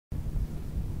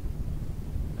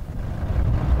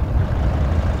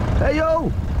Hey,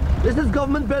 yo! This is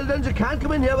government buildings. You can't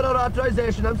come in here without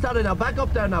authorization. I'm sorry now. Back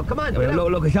up there now. Come on.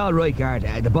 Look, it's all right, guard.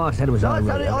 The boss said it was all right.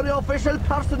 Sorry, only official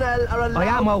personnel are allowed. I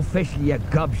am officially a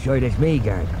gobshite. It's me,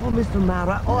 guard. Oh, Mr.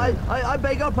 Mara. Oh, I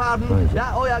beg your pardon. Right.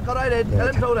 Yeah, oh yeah, go right in. Tell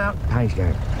him so now. Thanks,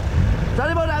 guard.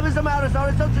 Sorry about that, Mr. Mara.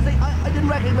 Sorry, don't you see? I didn't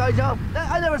recognise you.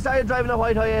 I never saw you driving a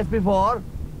white Hiace before.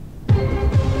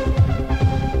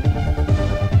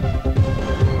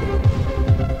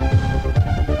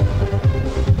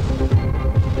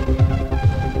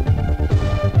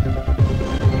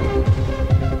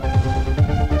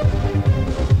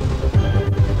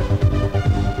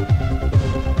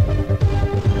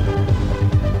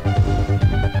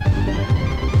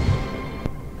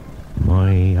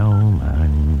 My old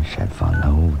man said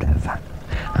follow the van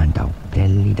and don't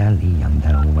dilly-dally on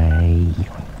the way.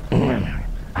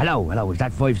 Hello, is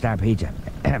that 5-star pizza?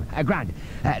 Grand.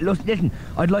 Listen,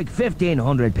 I'd like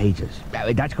 1,500 pizzas.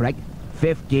 That's correct.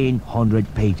 1,500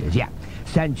 pizzas, yeah.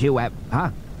 Sent you,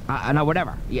 no,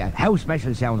 whatever. Yeah, house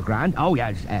special sounds grand. Oh,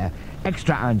 yes,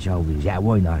 extra anchovies, yeah,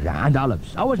 why not? And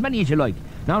olives. Oh, as many as you like.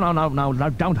 No,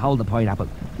 don't hold the pineapple.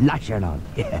 Lash it on.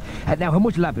 Yeah. Now, how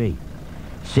much will that be?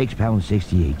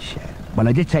 £6.60 each. Well,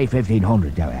 I did say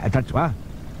 1,500. That's what?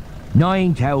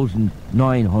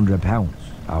 £9,900.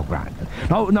 Oh, grand.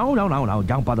 No.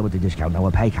 Don't bother with the discount. No,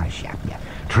 we'll pay cash. Yeah.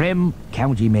 Trim,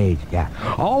 county made. Yeah.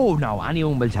 Oh, no.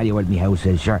 Anyone will tell you what my house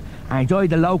is, sure. I enjoy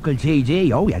the local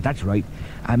TG. Oh, yeah, that's right.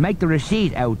 And make the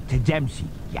receipt out to Dempsey.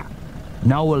 Yeah.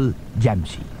 Noel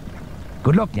Dempsey.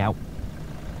 Good luck now.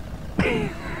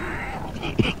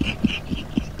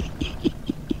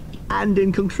 And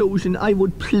in conclusion, I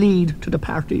would plead to the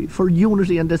party for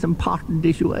unity on this important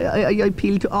issue. I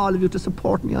appeal to all of you to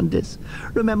support me on this.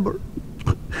 Remember,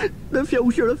 the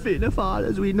future of Fianna Fáil,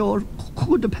 as we know,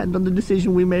 could depend on the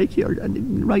decision we make here,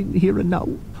 and right here and now.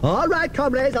 All right,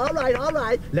 comrades, all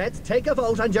right. Let's take a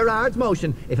vote on Gerard's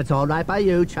motion. If it's all right by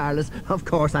you, Charles. Of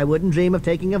course, I wouldn't dream of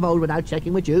taking a vote without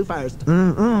checking with you first.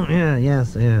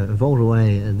 Vote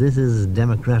away. This is a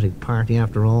democratic party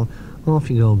after all.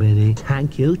 Off you go, Biddy.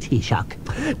 Thank you,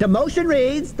 Taoiseach. The motion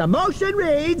reads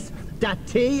that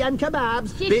tea and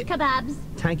kebabs... Shish kebabs.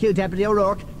 Thank you, Deputy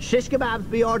O'Rourke. Shish kebabs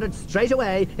be ordered straight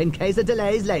away in case of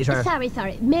delays later. Sorry.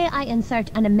 May I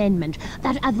insert an amendment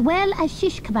that as well as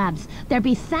shish kebabs, there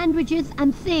be sandwiches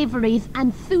and savouries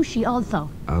and sushi also?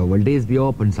 Will these be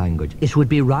open sandwich? It would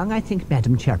be wrong, I think,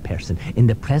 Madam Chairperson, in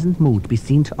the present mood to be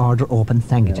seen to order open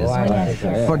sandwiches.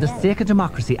 For the sake of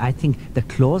democracy, I think the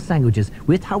closed sandwiches,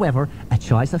 with, however, a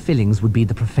choice of fillings would be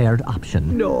the preferred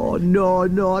option. No.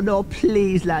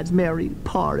 Please, lads, Mary,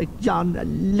 Porrick, John,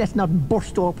 let's not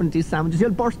burst open these sandwiches.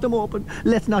 You'll burst them open.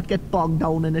 Let's not get bogged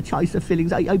down in a choice of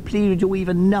fillings. I plead with you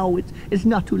even now. It's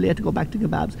not too late to go back to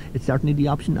kebabs. It's certainly the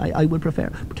option I would prefer,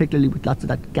 particularly with lots of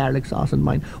that garlic sauce in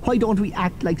mind. Why don't we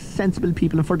act like sensible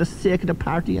people and for the sake of the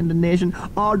party and the nation,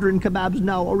 ordering kebabs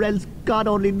now, or else God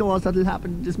only knows what'll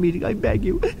happen in this meeting. I beg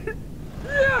you.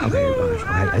 Okay.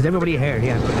 Is everybody here?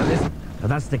 Yeah. Now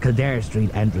that's the Kildare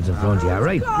Street entrance in front, yeah,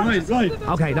 right? Right.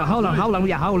 Okay, now hold on.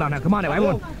 Yeah, hold on. Now, come on now,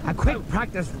 everyone. A quick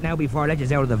practice now before I let you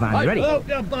out of the van. You ready? Oh,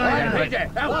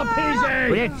 PJ!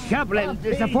 Will you shut up?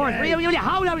 It's the fourth. Will you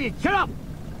hold on? Shut up!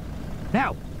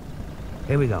 Now,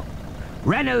 here we go.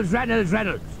 Reynolds. Out.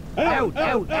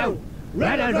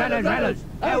 Reynolds.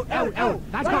 Out.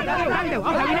 That's good. Okay, we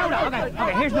know that.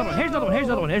 Okay, here's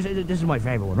another one. This is my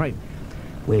favourite one, right?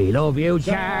 We love you,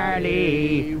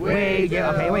 Charlie. Okay,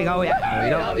 here we go. Yeah.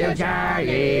 We love you,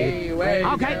 Charlie.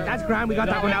 Okay, that's grand. We got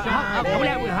that one out.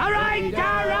 All right.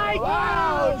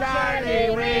 Wow, Charlie,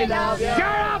 we love you. Shut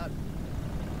up!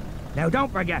 Now,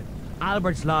 don't forget,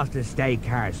 Albert's lost his state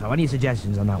car, so any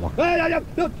suggestions on that one?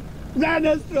 Look,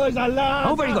 Reynolds throws a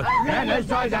la. Oh, very good. Reynolds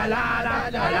throws a la.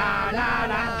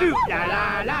 Ooh, la.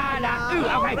 Ooh,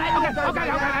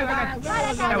 okay.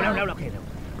 Okay.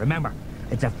 Remember,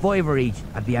 it's a fiver each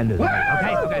at the end of the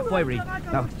night. Okay, fiver each.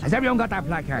 Now, has everyone got that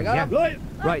placard? Yeah.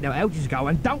 Right, now out you go,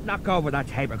 and don't knock over that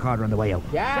tape recorder on the way out.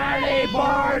 Charlie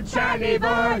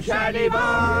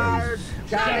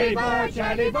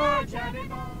board.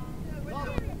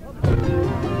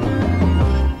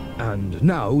 And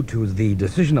now to the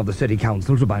decision of the City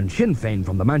Council to ban Sinn Féin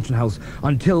from the Mansion House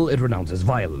until it renounces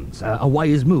violence. A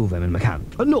wise move, Eamon McCann.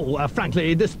 No,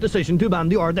 frankly, this decision to ban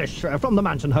the Ardèche from the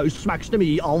Mansion House smacks to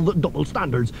me of double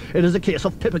standards. It is a case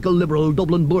of typical liberal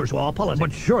Dublin bourgeois politics.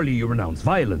 But surely you renounce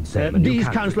violence, Eamon. These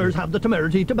councillors have the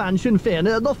temerity to ban Sinn Féin,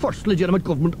 the first legitimate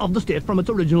government of the state, from its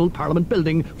original Parliament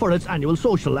building for its annual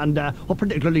social, and what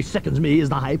particularly sickens me is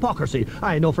the hypocrisy.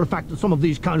 I know for a fact that some of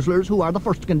these councillors, who are the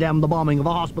first to condemn the bombing of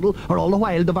a hospital, are all the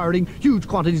while devouring huge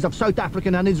quantities of South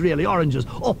African and Israeli oranges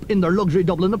up in their luxury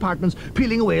Dublin apartments,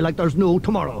 peeling away like there's no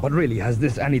tomorrow. But really, has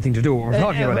this anything to do with what we're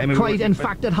talking about? I mean, Quite, in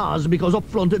fact, it has, because up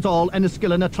front it's all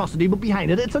Enniskillen atrocity, but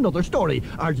behind it it's another story.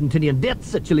 Argentinian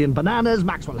dates, Chilean bananas,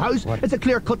 Maxwell House. What? It's a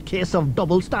clear-cut case of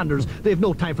double standards. They've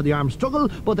no time for the armed struggle,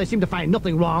 but they seem to find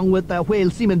nothing wrong with whale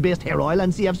semen-based hair oil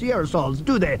and CFC aerosols,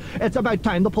 do they? It's about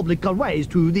time the public got wise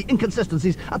to the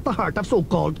inconsistencies at the heart of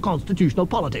so-called constitutional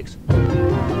politics.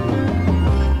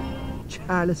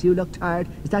 Charles, you look tired.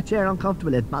 Is that chair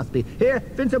uncomfortable? It must be. Here,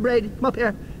 Vincent Brady, come up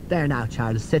here. There now,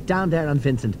 Charles. Sit down there on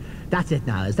Vincent. That's it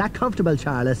now. Is that comfortable,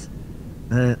 Charles?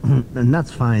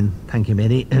 That's fine, thank you,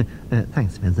 matey.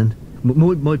 Thanks, Vincent.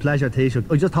 My pleasure,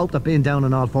 Taoiseach. I just hope that being down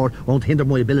on all fours won't hinder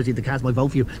my ability to cast my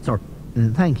vote for you, sir.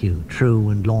 Thank you, true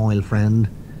and loyal friend.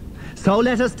 So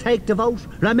let us take the vote,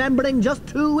 remembering just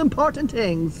two important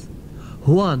things.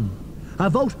 One, a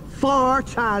vote for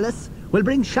Charles will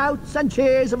bring shouts and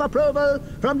cheers of approval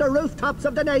from the rooftops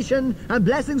of the nation, and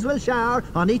blessings will shower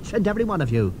on each and every one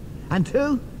of you. And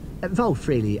two, vote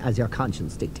freely as your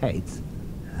conscience dictates.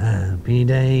 Happy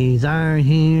days are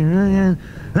here.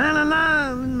 La, la,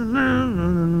 la, la,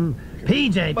 la.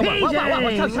 PJ!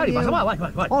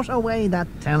 Put away that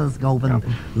telescope and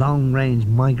long-range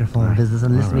microphone business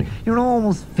and listen to me. You're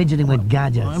almost fidgeting with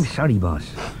gadgets. I'm sorry, boss.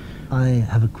 I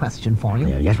have a question for you.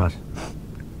 Yes, boss.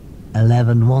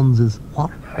 11 ones is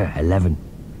what? 11.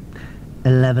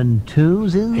 11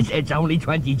 twos is? It's only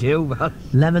 22, boss.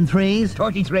 11 threes?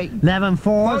 33. 11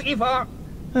 fours? 44.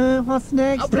 What's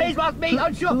next? Oh, please, boss, me,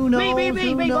 unsure. Who knows? Me,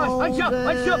 boss.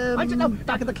 Unsure. No,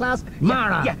 Back of the class.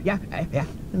 Mara. Yeah.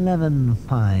 11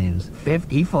 fives.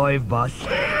 55, boss.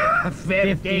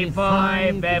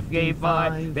 55.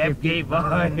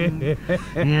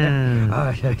 Yeah.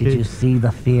 Oh, Did you see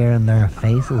the fear in their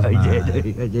faces, I Mara?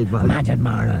 did, boss. Imagine,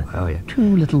 Mara. Oh, yeah.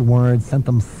 Two little words sent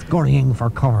them scurrying for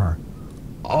cover.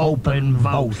 Open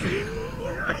vote.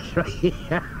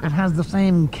 It has the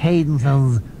same cadence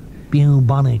as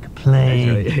bubonic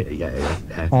plague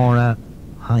Yeah. or a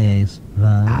high ace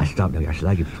valve. Stop now, you're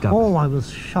slagging. Stop. Oh, I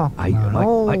was shocked,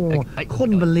 man. I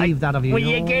couldn't believe that of you. Will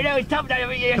you get out? Stop now.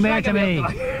 Come here to me.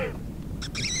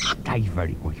 Thank you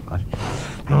very much, boss.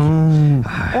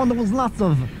 Oh, there was lots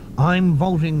of I'm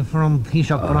voting from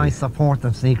Taoiseach, but I support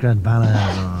the secret ballot.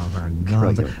 Oh, for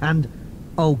God's sake. And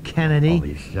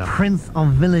O'Kennedy, Oh, Prince of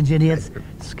Village Idiots,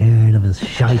 scared of his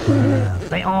shite.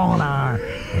 They all are.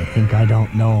 They think I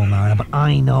don't know, Mara, but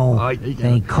I know.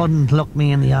 They couldn't look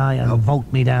me in the eye and vote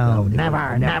me down. Never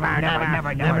in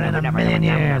a million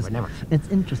years. It's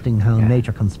interesting how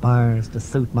nature conspires to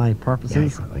suit my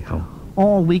purposes.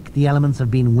 All week the elements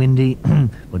have been windy,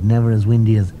 but never as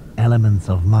windy as elements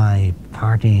of my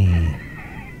party.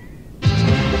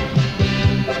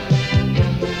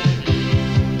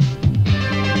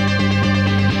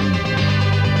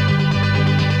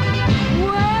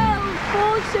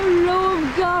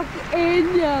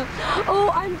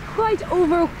 Oh, I'm quite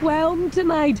overwhelmed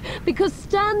tonight because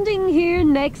standing here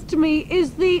next to me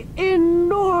is the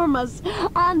enormous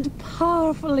and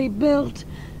powerfully built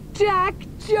Jack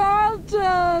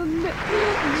Charlton.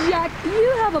 Jack,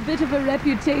 you have a bit of a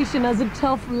reputation as a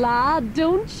tough lad,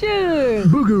 don't you?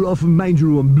 Bugger off and mind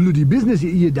your own bloody business,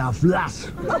 you daft lass.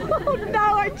 Oh,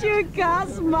 now aren't you a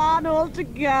gas man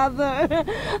altogether?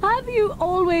 Have you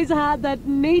always had that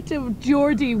native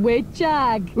Geordie wit,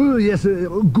 Jack? Oh, yes, a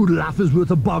good laugh is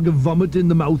worth a bag of vomit in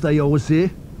the mouth, I always say.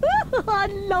 I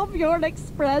love your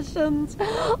expressions.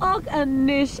 Och, a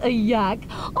nish a yak.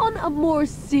 On a more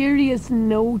serious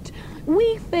note,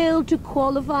 we failed to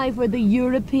qualify for the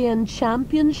European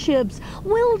Championships.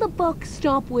 Will the buck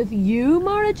stop with you,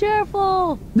 Mara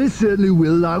Jerfall? They certainly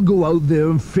will. I'll go out there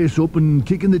and face up and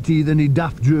kick in the teeth any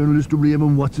daft journalist or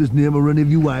Raymond what's-his-name or any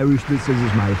of you Irish that says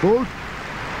it's my fault.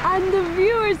 And the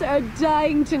viewers are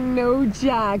dying to know,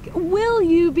 Jack. Will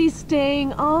you be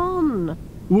staying on?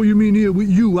 What you mean here with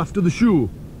you after the show?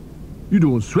 You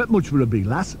don't sweat much for a big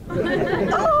lass.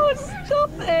 Oh, stop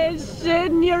it,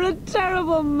 Shin. You're a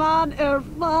terrible man,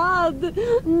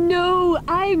 Irfad. No,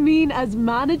 I mean as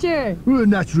manager. Well,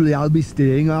 naturally, I'll be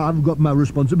staying. I've got my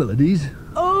responsibilities.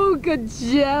 Oh, good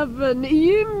Jevon.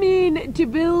 You mean to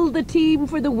build the team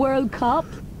for the World Cup?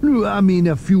 No, I mean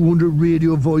a few hundred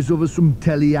radio voiceovers, some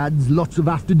telly ads, lots of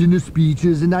after-dinner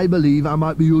speeches, and I believe I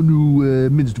might be your new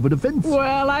Minister for Defence.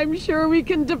 Well, I'm sure we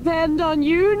can depend on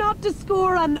you not to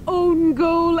score an own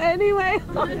goal anyway.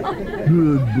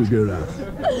 Good bugger ass.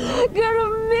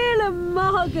 Garamila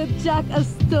maga Jack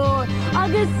Astor.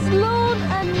 Agus Sloan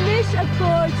and Nish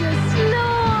Accordia.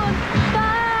 Sloan!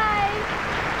 Bye!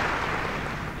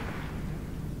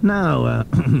 Now,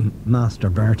 Master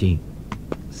Bertie,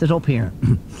 sit up here.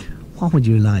 What would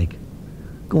you like?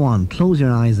 Go on, close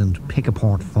your eyes and pick a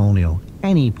portfolio.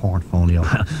 Any portfolio.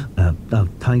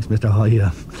 Thanks, Mr.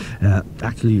 High.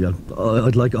 Actually,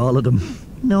 I'd like all of them.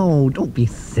 No, don't be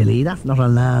silly. That's not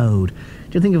allowed.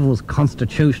 Do you think if it was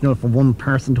constitutional for one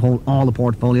person to hold all the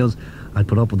portfolios, I'd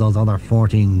put up with those other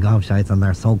 14 gobshites and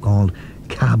their so-called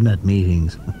cabinet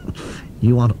meetings?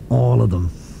 You want all of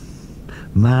them.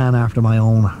 Man after my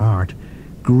own heart.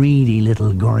 Greedy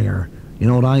little gurrier. You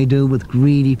know what I do with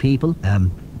greedy people?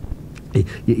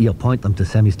 You appoint them to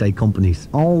semi-state companies.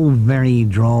 Oh, very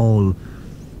droll.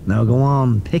 Now go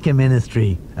on, pick a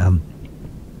ministry.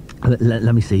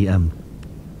 Let me see.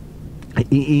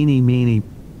 Eeny, meeny,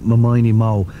 miny,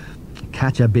 mo.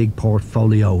 Catch a big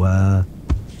portfolio.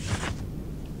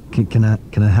 Can I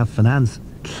have finance?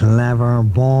 Clever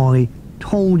boy.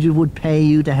 Told you would pay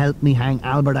you to help me hang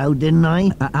Albert out, didn't I?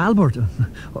 Albert?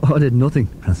 I did nothing.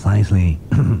 Precisely.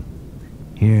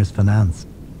 Here's finance.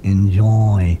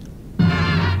 Enjoy.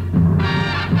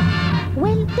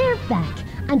 Well, they're back,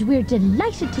 and we're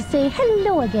delighted to say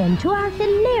hello again to our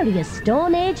hilarious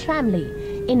Stone Age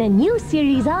family in a new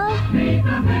series of The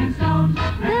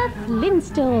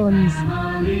Flintstones.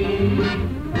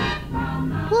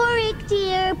 Porrick,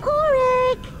 dear,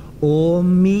 Porrick! Oh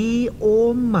me,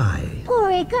 oh my.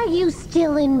 Porrick, are you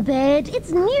still in bed? It's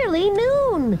nearly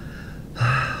noon.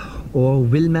 Oh,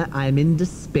 Wilma, I'm in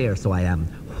despair, so I am.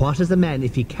 What is a man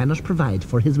if he cannot provide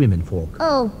for his womenfolk?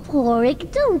 Oh,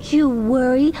 Porrick, don't you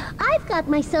worry. I've got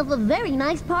myself a very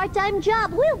nice part-time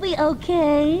job. We'll be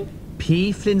okay.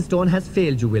 P. Flintstone has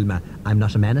failed you, Wilma. I'm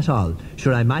not a man at all.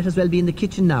 Sure, I might as well be in the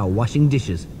kitchen now, washing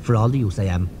dishes, for all the use I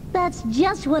am. That's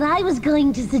just what I was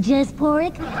going to suggest,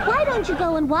 Porrick. Why don't you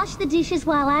go and wash the dishes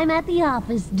while I'm at the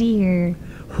office, dear?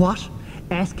 What?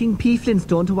 Asking P.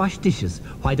 Flintstone to wash dishes?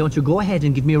 Why don't you go ahead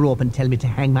and give me a rope and tell me to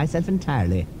hang myself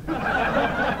entirely?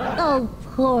 Oh,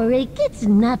 Porrick, it's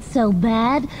not so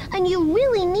bad. And you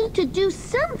really need to do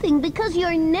something because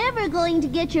you're never going to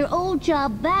get your old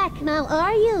job back, now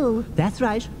are you? That's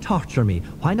right, torture me.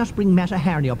 Why not bring Meta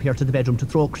Harney up here to the bedroom to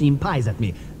throw cream pies at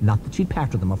me? Not that she'd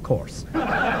part of them, of course.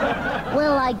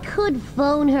 Well, I could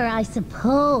phone her, I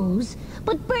suppose.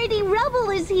 But Bertie Rubble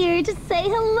is here to say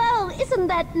hello. Isn't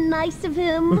that nice of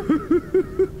him?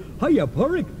 Hiya,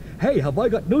 Porrick. Hey, have I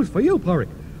got news for you, Porrick?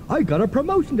 I got a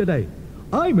promotion today.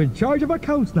 I'm in charge of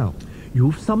accounts now.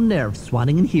 You've some nerve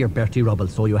swanning in here, Bertie Rubble,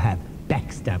 so you have.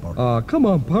 Backstabber. Come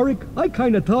on, Porrick. I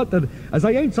kind of thought that as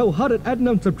I ain't so hot at adding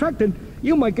and subtracting,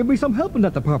 you might give me some help in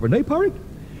that department, eh, Porrick?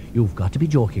 You've got to be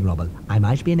joking, Rubble. I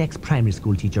might be an ex-primary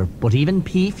school teacher, but even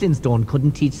P. Flintstone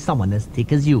couldn't teach someone as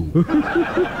thick as you.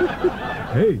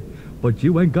 Hey, but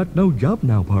you ain't got no job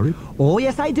now, Porrick. Oh,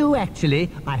 yes, I do, actually.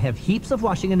 I have heaps of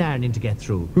washing and ironing to get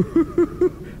through.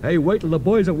 Hey, wait till the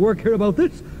boys at work hear about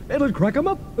this. It'll crack 'em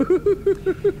up.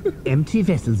 Empty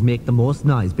vessels make the most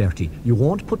noise, Bertie. You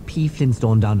won't put P.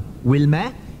 Flintstone down.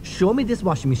 Wilma, show me this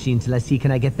washing machine till I see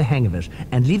can I get the hang of it.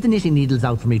 And leave the knitting needles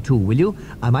out for me too, will you?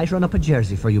 I might run up a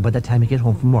jersey for you by the time I get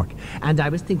home from work. And I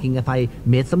was thinking if I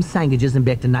made some sandwiches and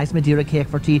baked a nice Madeira cake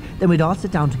for tea, then we'd all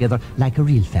sit down together like a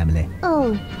real family.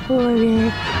 Oh,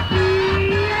 Porrick.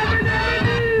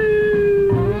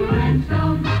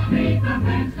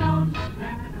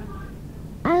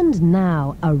 And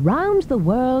now, around the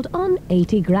world on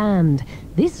 80 Grand.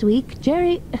 This week,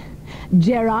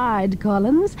 Gerard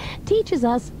Collins teaches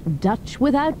us Dutch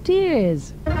without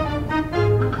tears.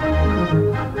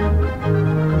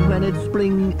 When it's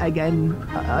spring again,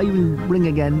 I will bring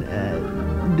again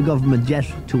the government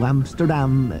jet to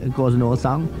Amsterdam, goes an old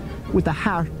song. With a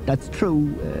heart that's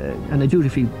true and a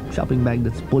duty-free shopping bag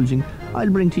that's bulging, I'll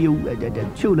bring to you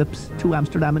tulips to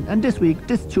Amsterdam. And this week,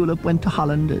 this tulip went to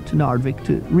Holland, to Nordvik,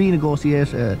 to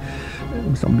renegotiate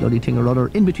some bloody thing or other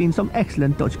in between some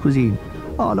excellent Dutch cuisine.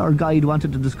 All our guide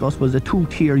wanted to discuss was a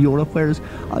 2-tier Europe, whereas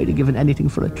I'd have given anything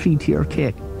for a 3-tier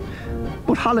cake.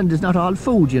 But Holland is not all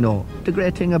food, you know. The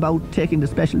great thing about taking the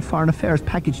special foreign affairs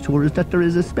package tour is that there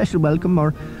is a special welcome,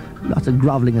 or lots of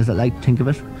grovelling as I like to think of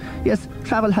it. Yes,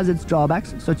 travel has its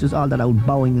drawbacks, such as all that out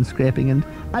bowing and scraping, and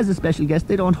as a special guest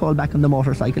they don't hold back on the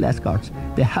motorcycle escorts.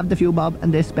 They have the few bob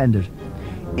and they spend it.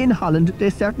 In Holland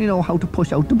they certainly know how to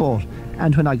push out the boat,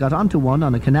 and when I got onto one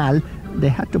on a canal, they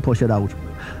had to push it out.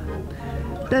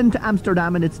 Then to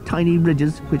Amsterdam and its tiny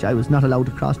bridges, which I was not allowed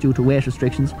to cross due to weight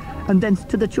restrictions, and thence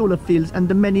to the tulip fields and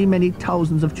the many, many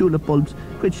thousands of tulip bulbs,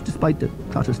 which, despite the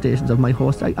protestations of my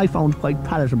host, I found quite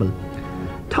palatable.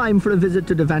 Time for a visit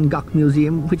to the Van Gogh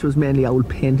Museum, which was mainly old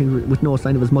paintings with no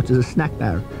sign of as much as a snack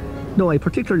bar. Though I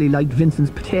particularly liked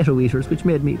Vincent's potato eaters, which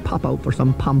made me pop out for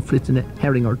some pamphlets and a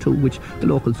herring or two, which the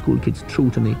local school kids threw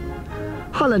to me.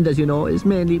 Holland, as you know, is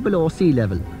mainly below sea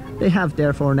level. They have,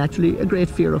 therefore, naturally, a great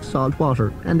fear of salt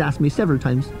water and asked me several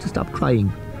times to stop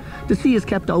crying. The sea is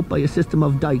kept out by a system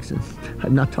of dikes, and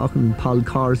I'm not talking Paul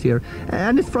cars here,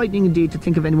 and it's frightening indeed to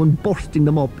think of anyone bursting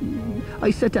them up.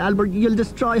 I said to Albert, you'll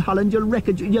destroy Holland, you'll wreck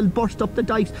it, you'll burst up the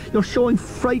dikes. You're showing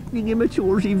frightening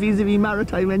immaturity vis-a-vis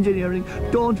maritime engineering.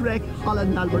 Don't wreck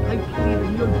Holland, Albert. I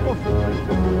plead, you'll burst it.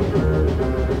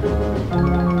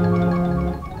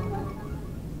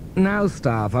 Now,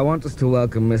 staff, I want us to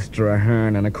welcome Mr.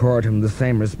 Ahern and accord him the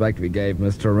same respect we gave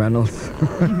Mr. Reynolds.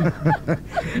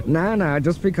 Now,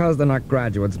 just because they're not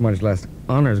graduates, much less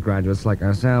honours graduates like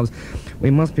ourselves,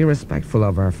 we must be respectful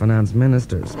of our finance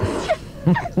ministers.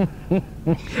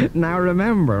 Now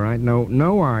remember, right,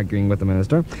 no arguing with the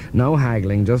minister, no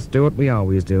haggling, just do what we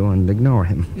always do and ignore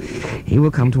him. He will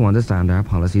come to understand our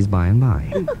policies by and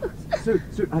by. Sir,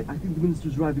 I think the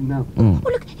minister's arriving now. Oh,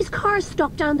 look, his car's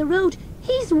stopped down the road.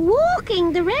 He's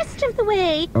walking the rest of the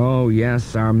way. Oh,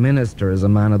 yes, our minister is a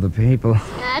man of the people.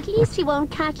 At least he won't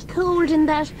catch cold in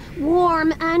that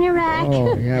warm anorak.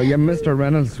 Oh, yeah, Mr.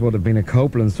 Reynolds would have been a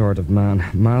Copeland sort of man.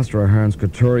 Master Ahern's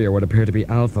couturier would appear to be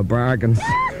Alpha Bargains.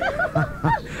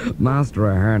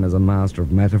 Master Ahern is a master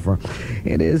of metaphor.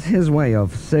 It is his way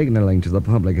of signalling to the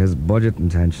public his budget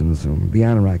intentions. The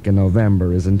anorak in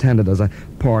November is intended as a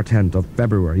portent of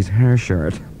February's hair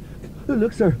shirt. Oh,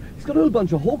 look, sir, he's got a whole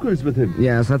bunch of hawkers with him.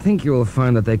 Yes, I think you will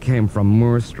find that they came from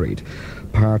Moore Street,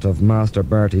 part of Master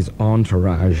Bertie's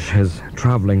entourage, his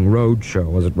travelling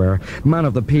roadshow, as it were. Man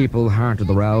of the people, heart of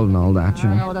the realm and all that, you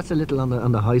know. No, that's a little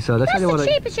on the high side. That's the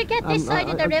cheapest you get this side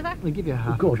of the river. I'll give you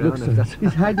half God, a crown look, if sir, that's...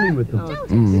 he's haggling with them.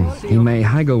 He may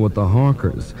haggle with the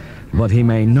hawkers, but he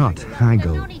may not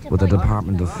haggle with the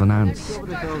Department of Finance.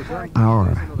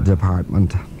 Our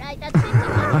department. Right, that's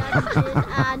 21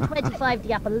 and 25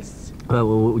 the apples.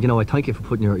 Well, you know, I thank you for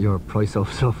putting your price up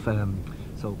so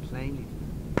plainly.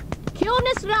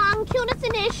 Cunis wrong, Cunis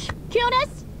inish.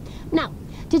 Cunis! Now,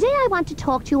 today I want to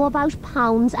talk to you about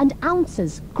pounds and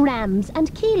ounces, grams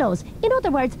and kilos. In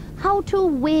other words, how to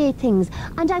weigh things.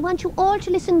 And I want you all to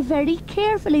listen very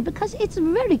carefully because it's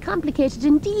very complicated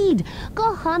indeed.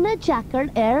 Gohanna Jacker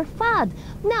Fad.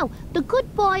 Now, the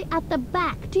good boy at the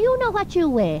back, do you know what you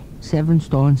weigh? 7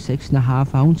 stone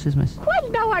 6.5 ounces, miss. Well,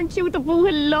 now aren't you the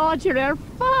fool lodger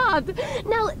fad?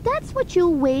 Now, that's what you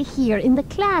weigh here in the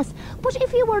class. But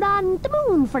if you were on the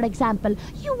moon, for example,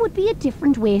 you would be a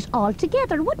different weight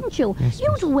altogether, wouldn't you? Yes,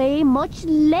 You'd weigh much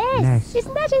less. Less.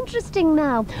 Isn't that interesting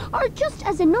now? Or just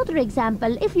as another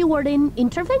example, if you were in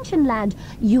intervention land,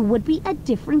 you would be a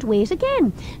different weight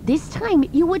again. This time,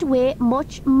 you would weigh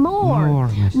much more. More,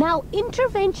 miss. Now,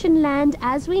 intervention land,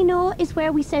 as we know, is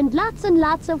where we send lots and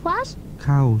lots of what?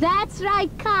 Cows. That's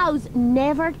right, cows,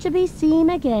 never to be seen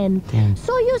again. Yeah.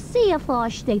 So you see,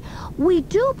 Afashti, we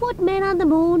do put men on the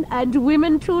moon and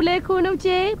women through Lake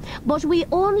J, but we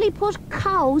only put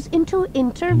cows into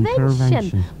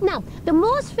intervention. Now, the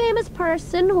most famous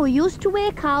person who used to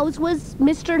weigh cows was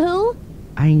Mr. Who?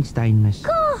 Einstein, miss.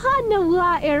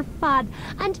 Fad.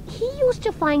 And he used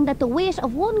to find that the weight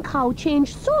of one cow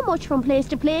changed so much from place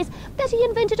to place that he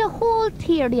invented a whole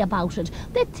theory about it.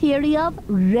 The theory of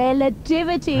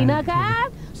relativity,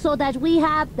 so that we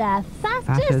have the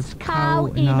fattest cow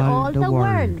in all the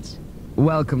world.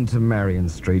 Welcome to Marion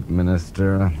Street,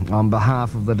 Minister. On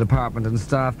behalf of the department and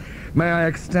staff, may I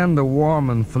extend a warm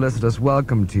and felicitous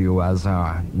welcome to you as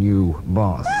our new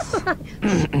boss.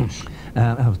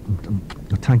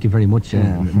 Thank you very much,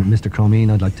 Mr. Cromeen.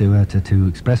 I'd like to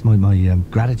express my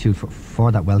gratitude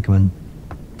for that welcome, and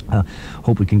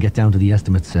hope we can get down to the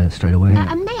estimates straight away.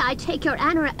 May I take your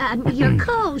your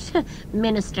coat,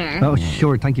 Minister? Oh,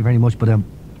 sure. Thank you very much, but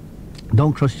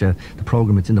don't crush the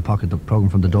programme. It's in the pocket, the programme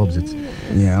from the Dubs. It's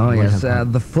Yeah, oh yes,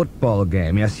 the football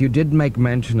game. Yes, you did make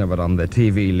mention of it on the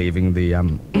TV leaving the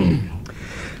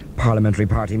parliamentary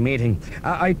party meeting.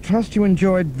 I trust you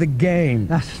enjoyed the game.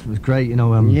 That was great, you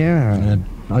know. Yeah.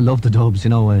 I love the Dubs, you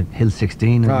know, Hill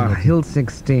 16. Hill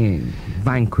 16.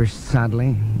 Vanquished,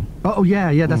 sadly. Oh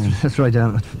yeah, that's right.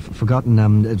 I'd forgotten.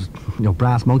 It was, you know,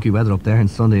 brass monkey weather up there on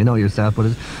Sunday. You know yourself,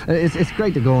 but it's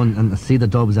great to go and see the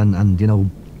Dubs and you know,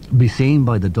 be seen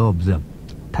by the Dubs.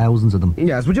 Thousands of them.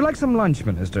 Yes, would you like some lunch,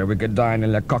 Minister? We could dine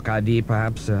in Le Cocadi,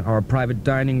 perhaps, or a private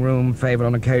dining room, favoured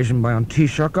on occasion by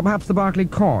Taoiseach, or perhaps the Berkeley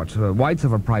Court. Whites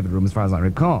have a private room, as far as I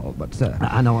recall, but...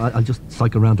 I know, I'll just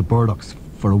cycle around to Burdocks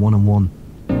for a one-on-one.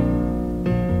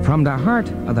 From the heart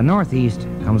of the northeast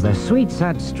comes the sweet,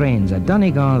 sad strains of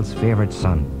Donegal's favourite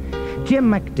son.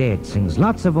 Jim McDade sings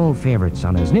lots of old favourites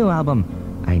on his new album,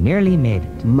 I Nearly Made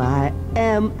It. My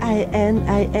M-I-N-I-S-T-R-Y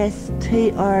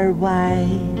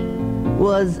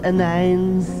was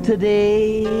announced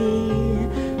today,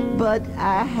 but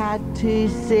I had to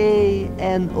say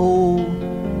N-O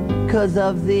 'cause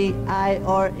of the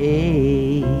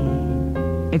IRA.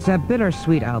 It's a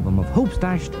bittersweet album of hopes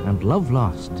dashed and love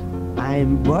lost.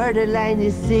 I'm borderline, you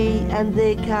see, and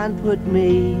they can't put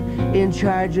me in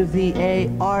charge of the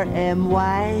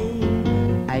ARMY.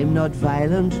 I'm not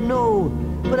violent, no,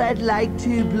 but I'd like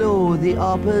to blow the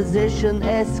opposition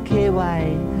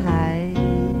SKY high.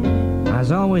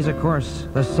 As always, of course,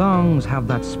 the songs have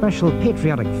that special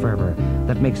patriotic fervour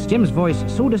that makes Jim's voice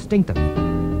so distinctive,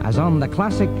 as on the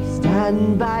classic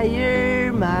Stand by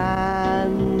your man,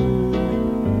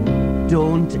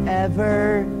 don't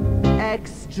ever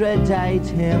extradite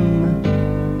him,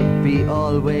 be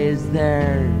always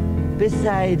there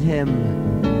beside him.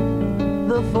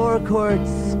 The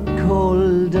forecourt's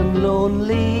cold and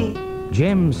lonely.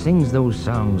 Jim sings those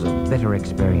songs of bitter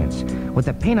experience with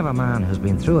the pain of a man who's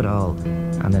been through it all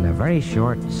and in a very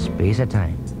short space of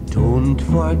time. Don't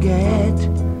forget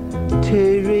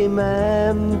to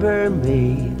remember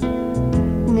me.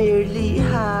 Nearly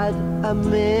had a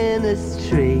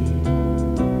ministry,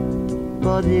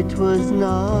 but it was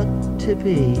not to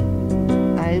be.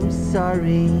 I'm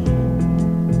sorry.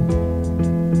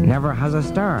 Never has a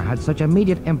star had such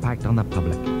immediate impact on the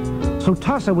public. So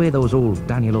toss away those old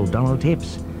Daniel O'Donnell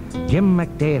tapes. Jim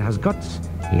McDade has guts,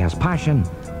 he has passion,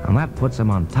 and that puts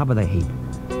him on top of the heap.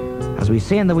 As we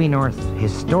say in the wee north,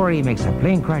 his story makes a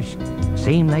plane crash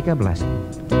seem like a blessing.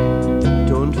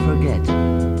 Don't forget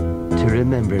to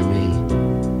remember me,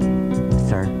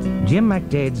 sir. Jim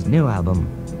McDade's new album,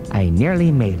 I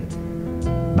Nearly Made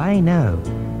It. Buy now,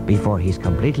 before he's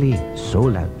completely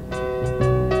sold out.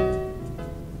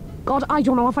 God, I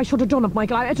don't know if I should have done it,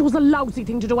 Michael. It was a lousy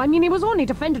thing to do. I mean, he was only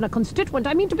defending a constituent.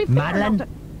 I mean, to be fair... Madeline,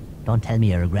 don't tell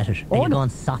me you regret it. Oh, You're going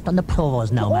soft on the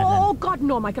provost now, Oh, Madeline. God,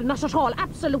 no, Michael, not at all.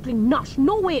 Absolutely not.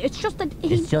 No way. It's just that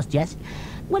he... It's just, yes?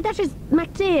 Well, that is...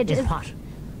 McDade Is is... what?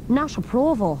 Not a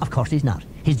provo. Of course he's not.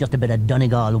 He's just a bit of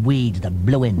Donegal weed that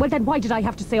blew in. Well, then why did I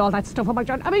have to say all that stuff about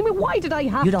John? I mean, why did I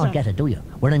have to? You don't get it, do you?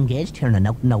 We're engaged here in an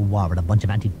out-and-out war with a bunch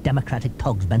of anti-democratic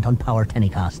thugs bent on power at any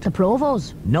cost. The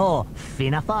provos? No,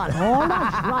 Fianna Fáil. Oh,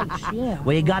 that's right, yeah.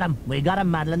 We got him,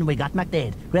 Madeline, we got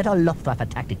McDade. Great old Luftwaffe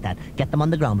tactic that. Get them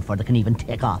on the ground before they can even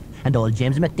take off. And old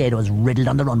James McDade was riddled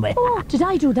on the runway. Oh, did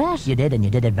I do that? You did, and you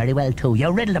did it very well too.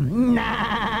 You riddled him.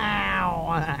 Now!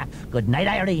 Good night,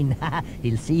 Irene.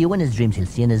 He'll see you in his dreams, he'll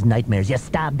see in his nightmares. You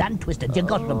stabbed and twisted, you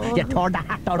gutted him, you tore the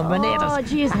hat out of him. Oh,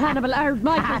 jeez, Hannibal,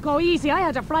 Michael, go easy. I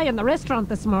had a fry in the restaurant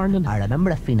this morning. I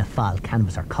remember a Fianna Fáil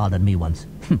canvasser called on me once.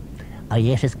 I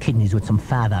ate his kidneys with some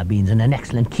fava beans and an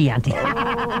excellent Chianti.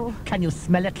 Oh. Can you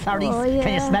smell it, Clarice? Oh, yeah.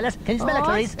 Can you smell it? Can you smell it,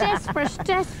 Clarice? It's desperate,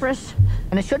 desperate.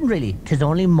 And it shouldn't really. 'Tis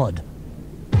only mud.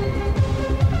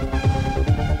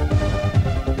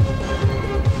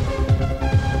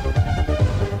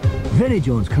 Vinnie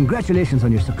Jones, congratulations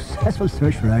on your successful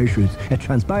search for Irish roots. It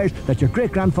transpires that your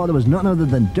great-grandfather was none other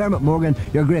than Dermot Morgan,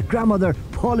 your great-grandmother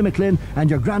Paulie McLean, and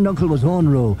your granduncle was Owen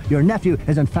Rowe. Your nephew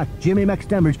is in fact Jimmy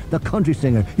McStembridge, the country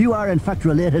singer. You are in fact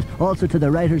related also to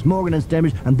the writers Morgan and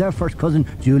Stembridge and their first cousin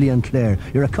Julian Clare.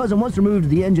 You're a cousin once removed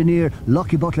of the engineer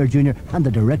Lucky Butler Jr. and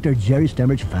the director Jerry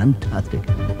Stembridge. Fantastic.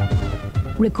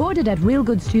 Recorded at Real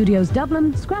Good Studios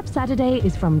Dublin, Scrap Saturday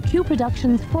is from Q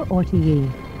Productions for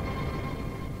RTE.